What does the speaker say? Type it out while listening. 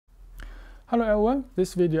Hello everyone,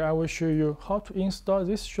 this video I will show you how to install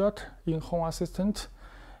this shot in Home Assistant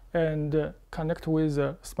and connect with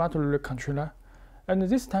the smart relay controller. And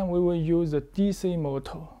this time we will use the DC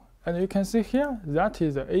motor. And you can see here that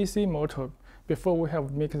is the AC motor before we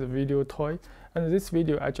have made the video toy. And this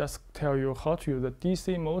video I just tell you how to use the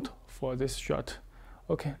DC motor for this shot.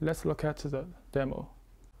 Okay, let's look at the demo.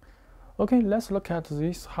 Okay, let's look at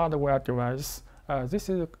this hardware device. This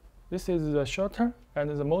is the shutter, and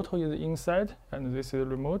the motor is inside, and this is the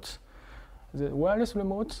remote, the wireless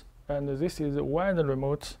remote, and this is the wired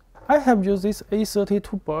remote. I have used this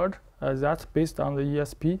A32 board that's based on the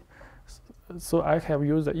ESP, so I have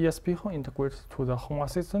used the ESP Home integrated to the Home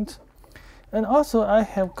Assistant. And also I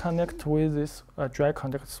have connected with this dry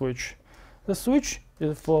contact switch. The switch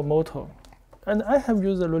is for motor, and I have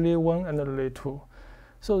used the relay 1 and the relay 2.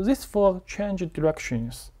 So this for change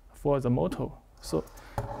directions for the motor. So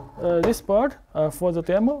this board, for the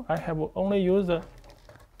demo, I have only used the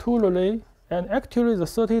 2 relay, and actually the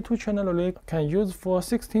 32 channel relay can use for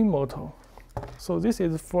 16 motor. So this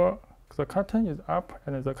is for the curtain is up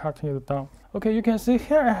and the curtain is down. Okay, you can see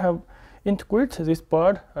here I have integrated this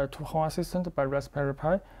board to Home Assistant by Raspberry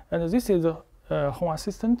Pi, and this is the Home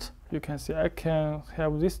Assistant. You can see I can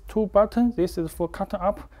have these 2 buttons. This is for curtain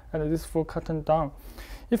up and this for curtain down.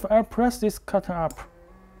 If I press this curtain up,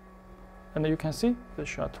 and you can see the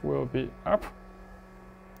shot will be up.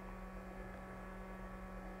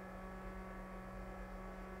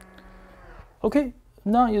 Okay,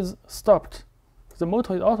 now is stopped. The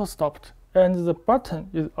motor is auto stopped, and the button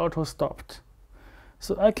is auto stopped.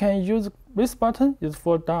 So I can use this button is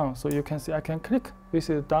for down. So you can see I can click. This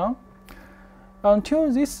is down. Until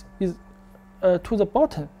this is to the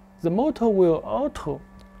bottom, the motor will auto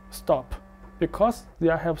stop, because they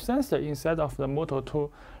have sensor inside of the motor to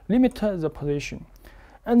limit the position.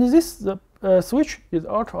 And this switch is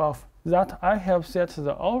auto off. That I have set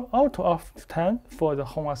the auto off time for the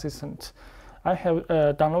Home Assistant. I have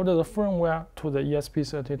downloaded the firmware to the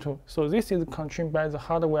ESP32. So this is controlled by the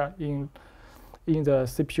hardware in the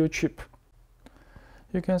CPU chip.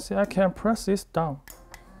 You can see I can press this down,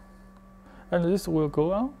 and this will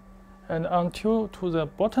go on. And until to the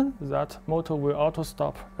bottom, that motor will auto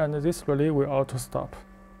stop, and this relay will auto stop.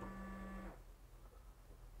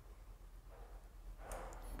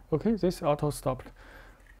 Okay, this auto stopped.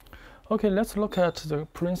 Okay, let's look at the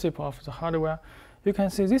principle of the hardware. You can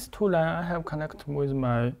see these 2 lines I have connected with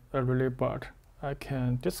my relay board. I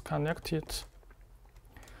can disconnect it.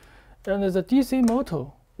 And the DC motor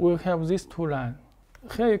will have these 2 lines.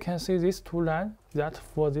 Here you can see these 2 lines, that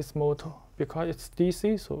for this motor. Because it's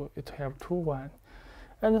DC, so it have 2 1.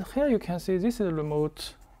 And here you can see this is the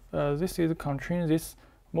remote. This is controlling this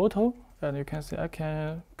motor, and you can see I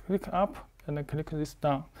can click up and click this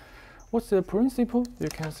down. What's the principle? You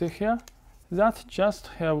can see here that just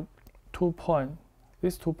have 2 points,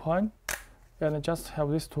 these 2 points, and just have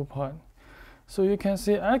these 2 points. So you can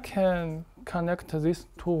see I can connect this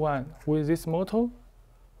 2 1 with this motor.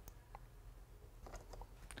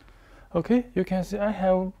 Okay, you can see I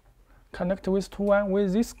have connect with 2 1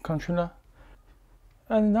 with this controller.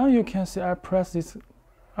 And now you can see I press this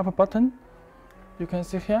up button. You can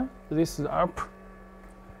see here, this is up,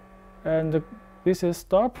 and this is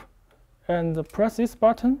stop, and press this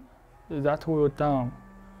button, that will down.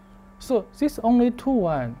 So this only 2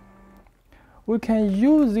 1. We can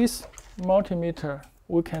use this multimeter.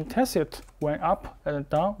 We can test it when up and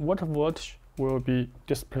down, what voltage will be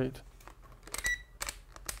displayed.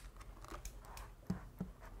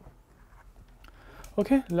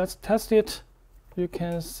 Okay, let's test it. You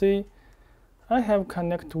can see I have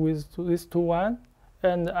connected with this 2 1,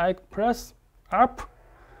 and I press up.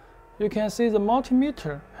 You can see the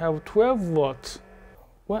multimeter have 12 volts.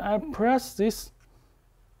 When I press this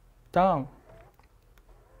down,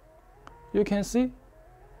 you can see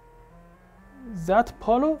that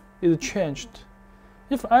polar is changed.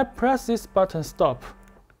 If I press this button stop,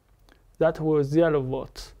 that will 0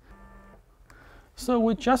 volts. So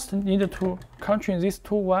we just need to control these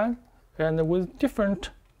 2 1 and with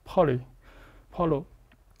different polar,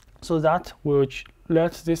 so that will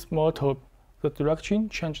let this motor, the direction,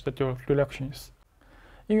 change the directions.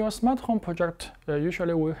 In your smart home project,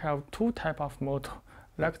 usually we have 2 types of motor.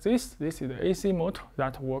 Like this is the AC motor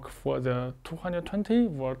that work for the 220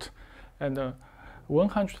 volt and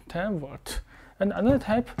 110 volt. And another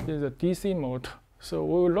type is the DC motor. So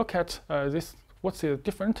we will look at what's the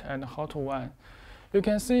different and how to run. You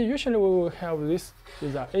can see usually we will have this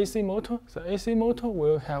is the AC motor. The AC motor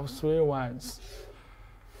will have 3 lines.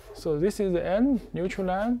 So this is the N neutral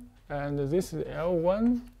line, and this is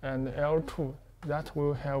L1 and L2. That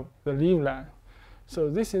will have the leave line. So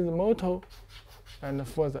this is the motor, and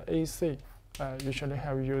for the AC, usually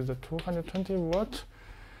have used 220 volt.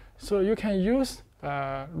 So you can use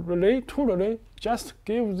relay, two relay, just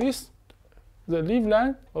give this the leaf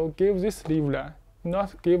line or give this leaf line,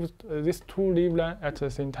 not give these two leaf line at the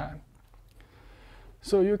same time.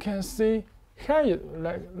 So you can see here,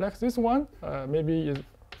 like this one, maybe is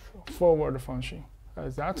forward function.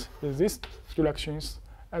 That is this directions,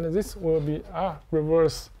 and this will be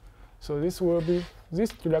reverse. So this will be these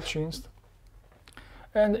directions.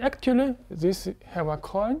 And actually, this have a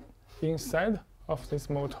coin inside of this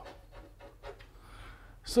motor.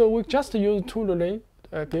 So we just use two relay,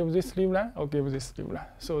 give this leaf line or give this leaf line.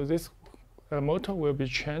 So this motor will be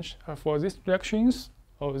changed for these directions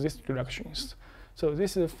or these directions. So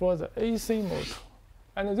this is for the AC motor.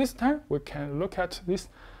 And this time we can look at this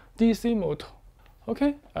DC motor.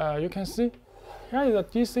 Okay, you can see here is the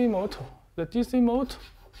DC motor. The DC motor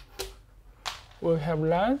will have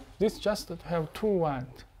line. This just have two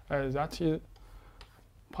lines. That is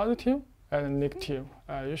positive and negative.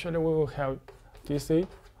 Usually we will have DC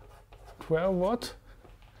 12 volt.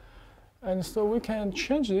 And so we can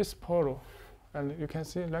change this pole. And you can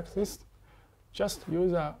see like this. Just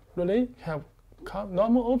use a relay, have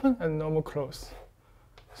normal open and normal close.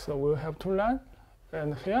 So we'll have two lines.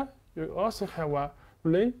 And here you also have a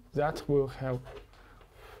relay that will have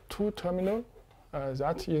two terminals.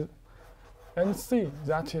 That is NC,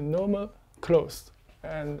 that is normal closed,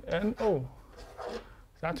 and NO,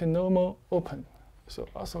 that is normal open. So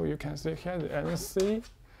also you can see here the NC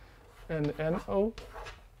and NO.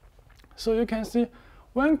 So you can see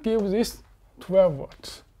when give this 12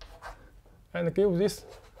 volts and give this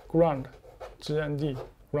ground, GND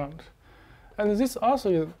ground, and this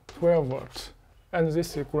also is 12 volts and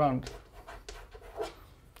this is ground.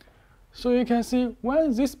 So you can see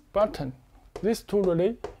when this button, this two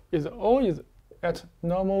relay is always at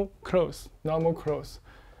normal close,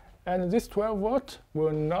 and this 12 volt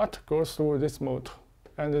will not go through this motor,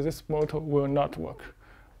 and this motor will not work.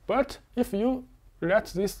 But if you let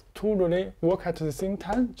this two relay work at the same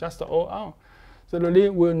time, just all on, the relay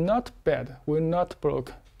will not bad, will not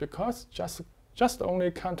broke, because just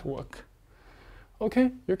only can't work.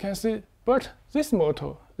 Okay, you can see, but this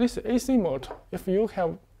motor, this AC motor, if you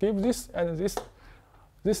have give this and this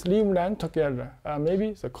leaf line together,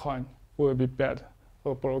 maybe the coin will be bad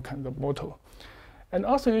or broken, the motor. And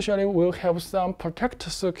also usually we'll have some protect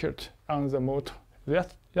circuit on the motor.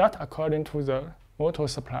 That according to the motor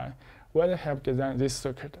supply, we'll have designed this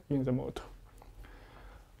circuit in the motor.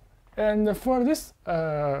 And for this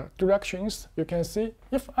directions, you can see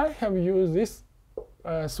if I have used this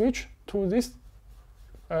switch to this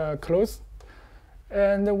close,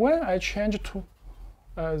 and when I change to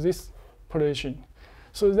this position,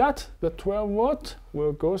 so that the 12 volt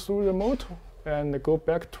will go through the motor and go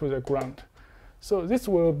back to the ground. So this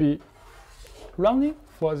will be running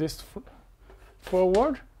for this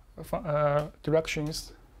forward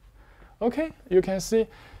directions. Okay, you can see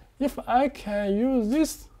if I can use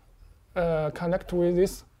this connect with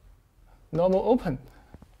this normal open,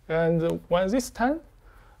 and when this time,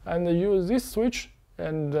 and use this switch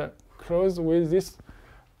and close with this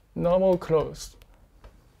normal close.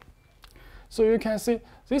 So you can see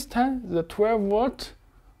this time the 12 volt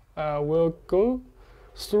will go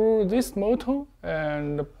through this motor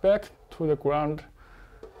and back to the ground,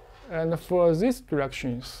 and for these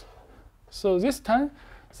directions. So this time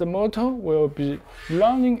the motor will be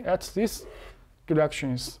running at these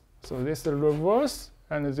directions. So this is reverse,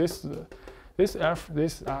 and this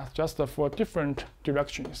are just for different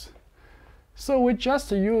directions. So we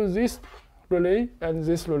just use this relay and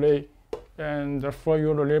this relay, and for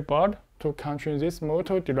your relay board to control this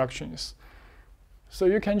motor directions. So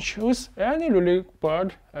you can choose any relay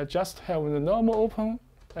board, just have the normal open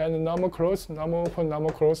and normal close, normal open,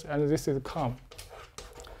 normal close, and this is COM.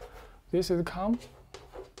 This is COM.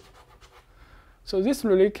 So this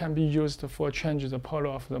relay can be used for change the power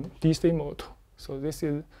of the DC motor. So this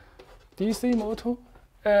is DC motor,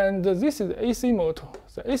 and this is AC motor.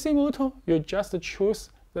 The AC motor, you just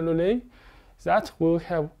choose the relay that will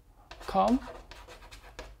have COM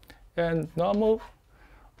and normal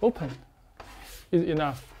open is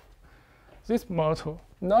enough. This motor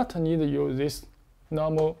not need to use this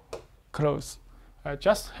normal close. I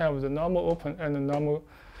just have the normal open and the normal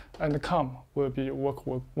and COM will be work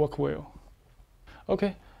well.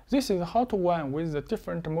 Okay, this is how to run with the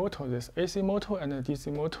different motor, this AC motor and the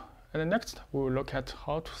DC motor. And next, we will look at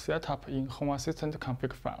how to set up in Home Assistant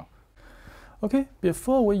config file. Okay,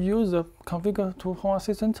 before we use the configure to Home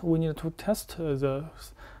Assistant, we need to test the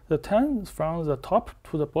the 10 from the top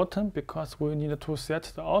to the bottom because we need to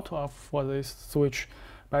set the auto off for this switch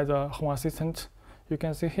by the Home Assistant. You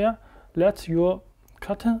can see here, let your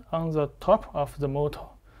curtain on the top of the motor.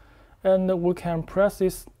 And we can press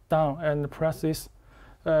this down and press this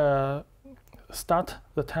start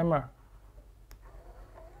the timer.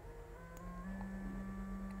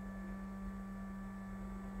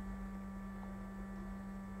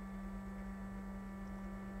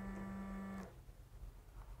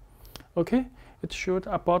 Okay, it should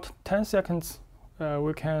about 10 seconds.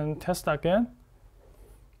 We can test again.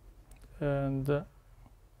 And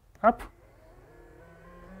up.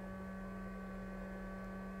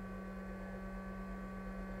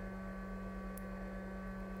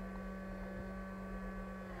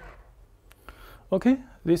 Okay,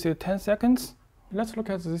 this is 10 seconds. Let's look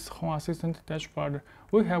at this Home Assistant dashboard.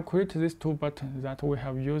 We have created these two buttons that we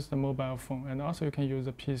have used the mobile phone, and also you can use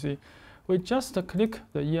the PC. We just click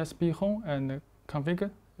the ESP Home and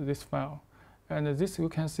configure this file. And this you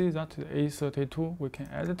can see that the A32 we can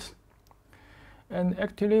edit. And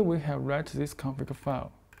actually we have write this config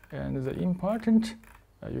file. And the important,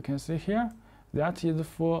 you can see here, that is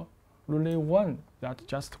for relay 1, that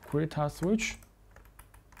just create a switch.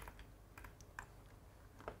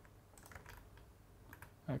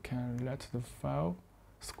 I can let the file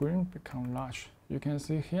screen become large. You can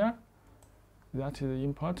see here, that is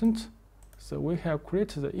important. So we have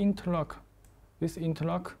created the interlock, this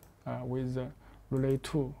interlock with the relay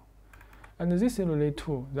 2. And this is relay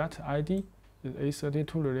 2, that ID is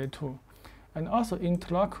A32 relay 2. And also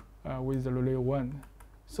interlock with the relay 1.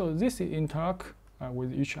 So this is interlock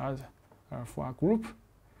with each other for a group.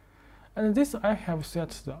 And this I have set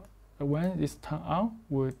the when it's turned on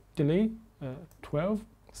will delay 12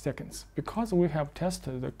 seconds. Because we have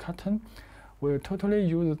tested the curtain will totally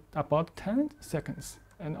use about 10 seconds.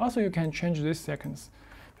 And also you can change these seconds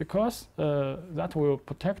because that will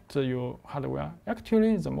protect your hardware.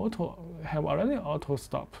 Actually, the motor have already auto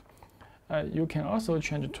stop. You can also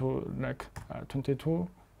change to like 22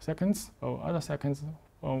 seconds or other seconds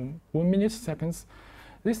or 1 minute seconds.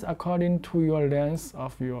 This according to your length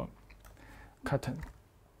of your curtain.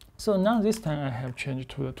 So now this time I have changed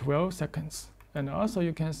to the 12 seconds. And also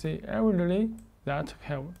you can see every relay that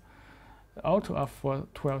have auto off for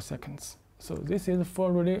 12 seconds. So this is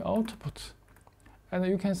for relay output. And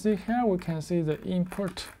you can see here, we can see the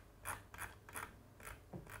input.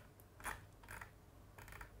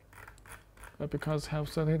 Because have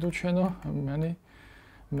 32 channel and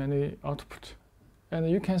many output. And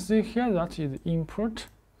you can see here that is input.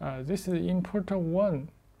 This is input 1.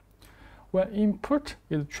 When input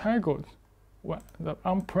is triggered, when the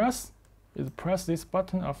unpress is press this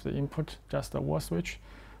button of the input, just the wall switch,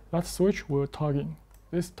 that switch will toggling.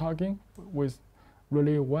 This toggling with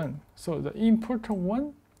relay 1. So the input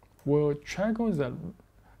 1 will trigger the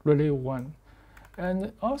relay 1.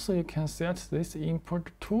 And also you can set this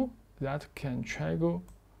input 2 that can trigger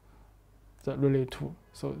the relay 2.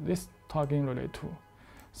 So this toggling relay 2.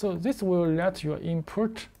 So this will let your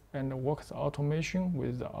input and work the automation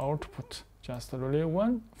with the output. Just relay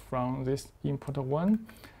 1 from this input 1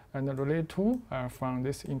 and the relay 2 from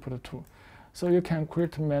this input 2. So you can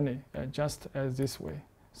create many just as this way.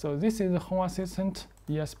 So this is the Home Assistant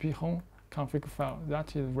ESP Home config file.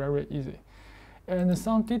 That is very easy. And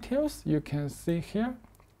some details you can see here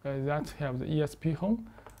that have the ESP Home.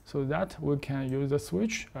 So that we can use the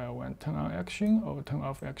switch when turn on action or turn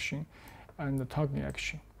off action and the toggling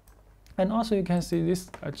action. And also you can see this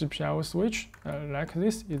GPIO switch like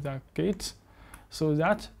this is a gate. So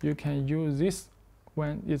that you can use this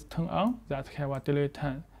when it's turned on that have a delay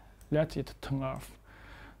time. Let it turn off.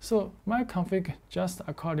 So my config just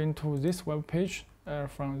according to this web page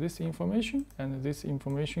from this information and this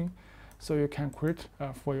information. So you can create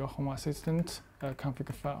for your Home Assistant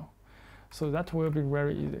config file. So that will be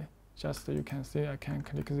very easy. Just you can see I can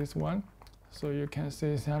click this one. So you can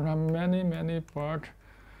see there are many boards.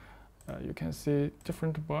 You can see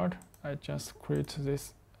different board. I just create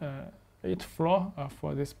this 8 floor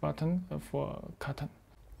for this button for curtain.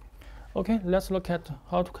 Okay, let's look at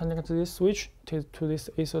how to connect this switch to this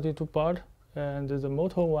A32 board, and the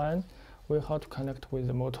motor one will how to connect with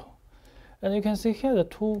the motor. And you can see here the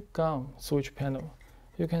 2 GAN switch panel.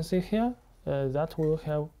 You can see here that will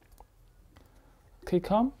have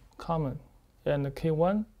Kcom common and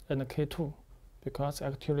K1 and K2 because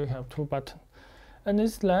actually have 2 buttons. And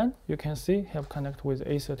this line you can see have connect with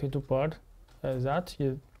A32 board. That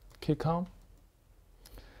is Kcom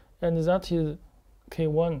and that is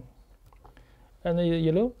K1. And the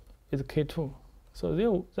yellow is K2.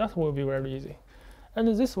 So that will be very easy. And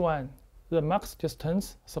this one, the max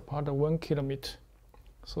distance support 1 kilometer.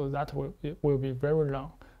 so that it will be very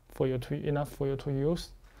long for you to enough for you to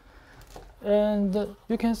use. And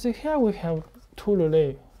you can see here we have two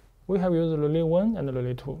relay. We have used relay 1 and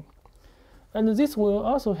relay 2. And this will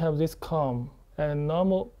also have this COM and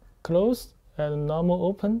normal close and normal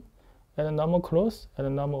open and normal close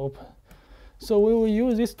and normal open. So we will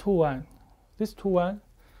use this 2-1. This 2-1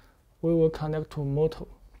 we will connect to motor.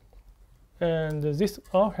 And this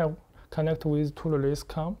all have connect with two relays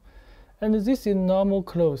COM. And this is normal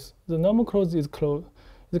close. The normal close is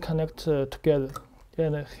connected together.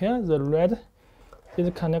 And here the red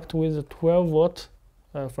is connected with 12 volt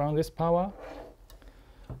from this power.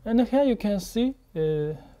 And here you can see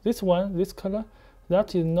this one, this color,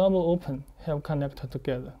 that is normal open, have connected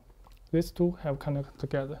together. These two have connected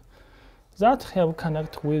together. That have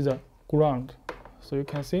connected with the ground. So you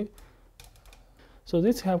can see. So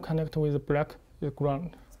this have connected with the black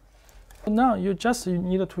ground. Now you just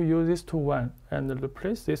need to use this 2-1 and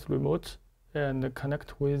replace this remote and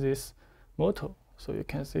connect with this motor. So you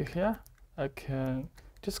can see here, I can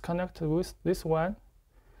just connect with this 2-1.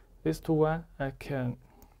 I can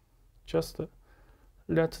just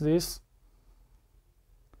let this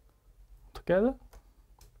together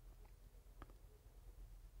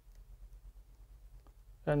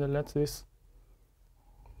and let this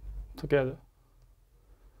together.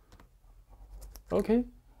 Okay,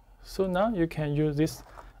 so now you can use this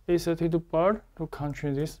A32 board to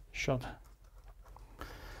control this shot.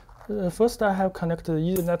 First, I have connected the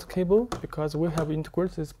Ethernet cable because we have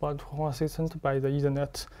integrated this board to Home Assistant by the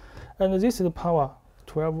Ethernet. And this is the power,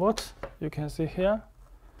 12 volts. You can see here.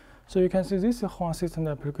 So you can see this is Home Assistant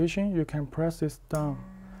application. You can press this down,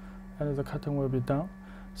 and the curtain will be down.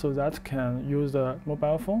 So that can use the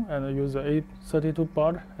mobile phone and use the A32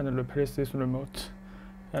 board and replace this remote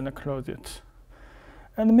and close it.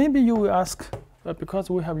 And maybe you will ask, because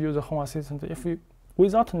we have used the Home Assistant, if we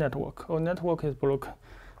without network or network is broken.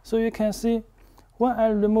 So you can see when I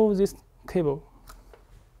remove this cable,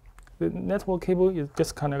 the network cable is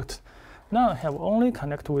disconnected. Now I have only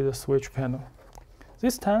connected with the switch panel.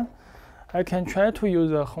 This time I can try to use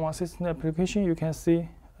the Home Assistant application. You can see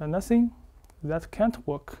nothing that can't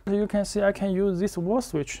work. You can see I can use this wall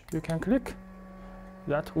switch. You can click.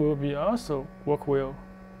 That will be also work well.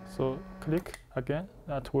 So click again.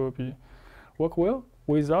 That will be work well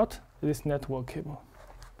without this network cable.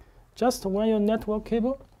 Just when your network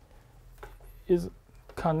cable is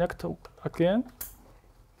connected again,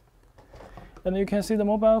 and you can see the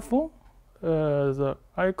mobile phone, the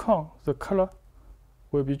icon, the color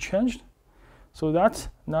will be changed, so that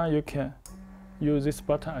now you can use this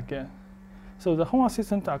button again. So the Home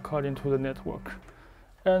Assistant according to the network,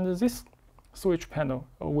 and this switch panel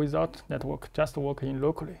without network, just working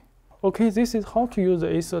locally. Okay, this is how to use the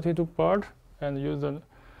A32 board and use the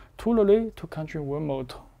two relay to control one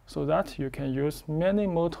motor, so that you can use many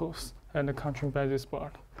motors and control by this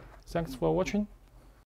board. Thanks for watching.